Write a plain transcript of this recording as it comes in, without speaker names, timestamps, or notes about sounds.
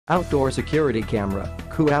Outdoor security camera,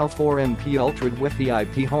 COOAU 4MP UltraHD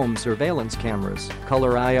IP home surveillance cameras,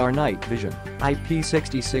 ColorIR night vision,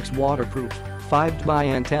 IP66 waterproof, 5x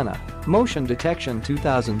antenna, motion detection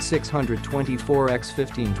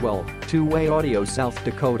 2624x1512, two-way audio South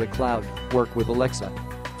Dakota cloud, work with Alexa.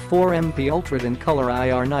 4MP Ultra in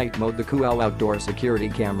ColorIR night mode. The COOAU outdoor security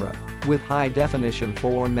camera with high-definition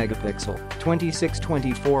 4-megapixel,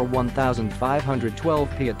 2624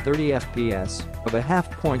 1512p at 30 fps of a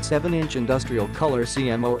 0.7-inch industrial color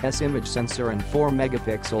CMOS image sensor and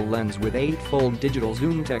 4-megapixel lens with 8-fold digital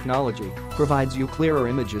zoom technology provides you clearer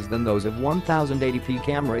images than those of 1080p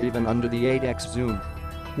camera even under the 8x zoom.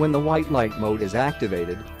 When the white light mode is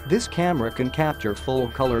activated, this camera can capture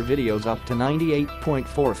full-color videos up to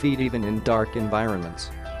 98.4 feet even in dark environments.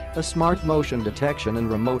 A smart motion detection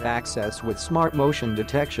and remote access with smart motion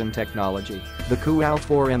detection technology, the COOAU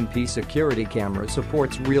 4MP security camera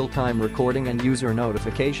supports real-time recording and user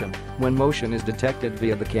notification when motion is detected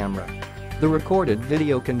via the camera. The recorded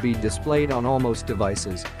video can be displayed on almost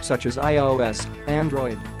devices such as iOS,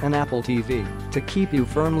 Android, and Apple TV to keep you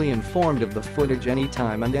firmly informed of the footage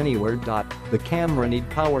anytime and anywhere. The camera need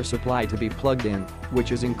power supply to be plugged in,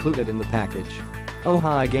 which is included in the package.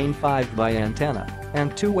 High-gain 5x antenna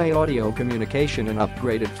and two-way audio communication. An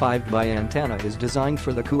upgraded 5x antenna is designed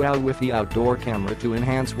for the COOAU Wi-Fi outdoor camera to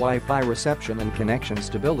enhance Wi-Fi reception and connection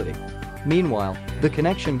stability. Meanwhile, the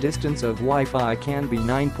connection distance of Wi-Fi can be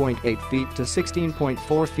 9.8 feet to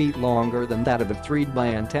 16.4 feet longer than that of a 3x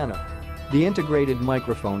antenna. The integrated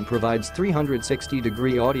microphone provides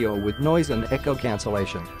 360-degree audio with noise and echo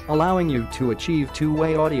cancellation, allowing you to achieve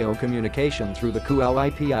two-way audio communication through the COOAU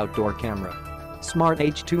IP outdoor camera. Smart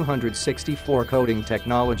H.264 coding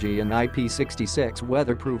technology and IP66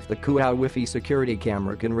 weatherproof. The COOAU Wi-Fi security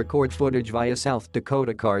camera can record footage via South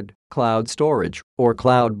Dakota card, cloud storage, or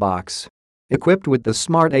cloud box. Equipped with the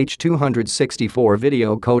Smart H.264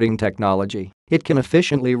 video coding technology, it can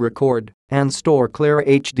efficiently record and store clear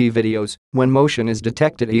HD videos when motion is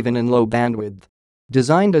detected even in low bandwidth.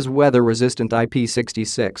 Designed as weather-resistant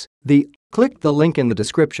IP66, click the link in the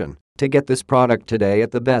description to get this product today at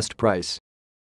the best price.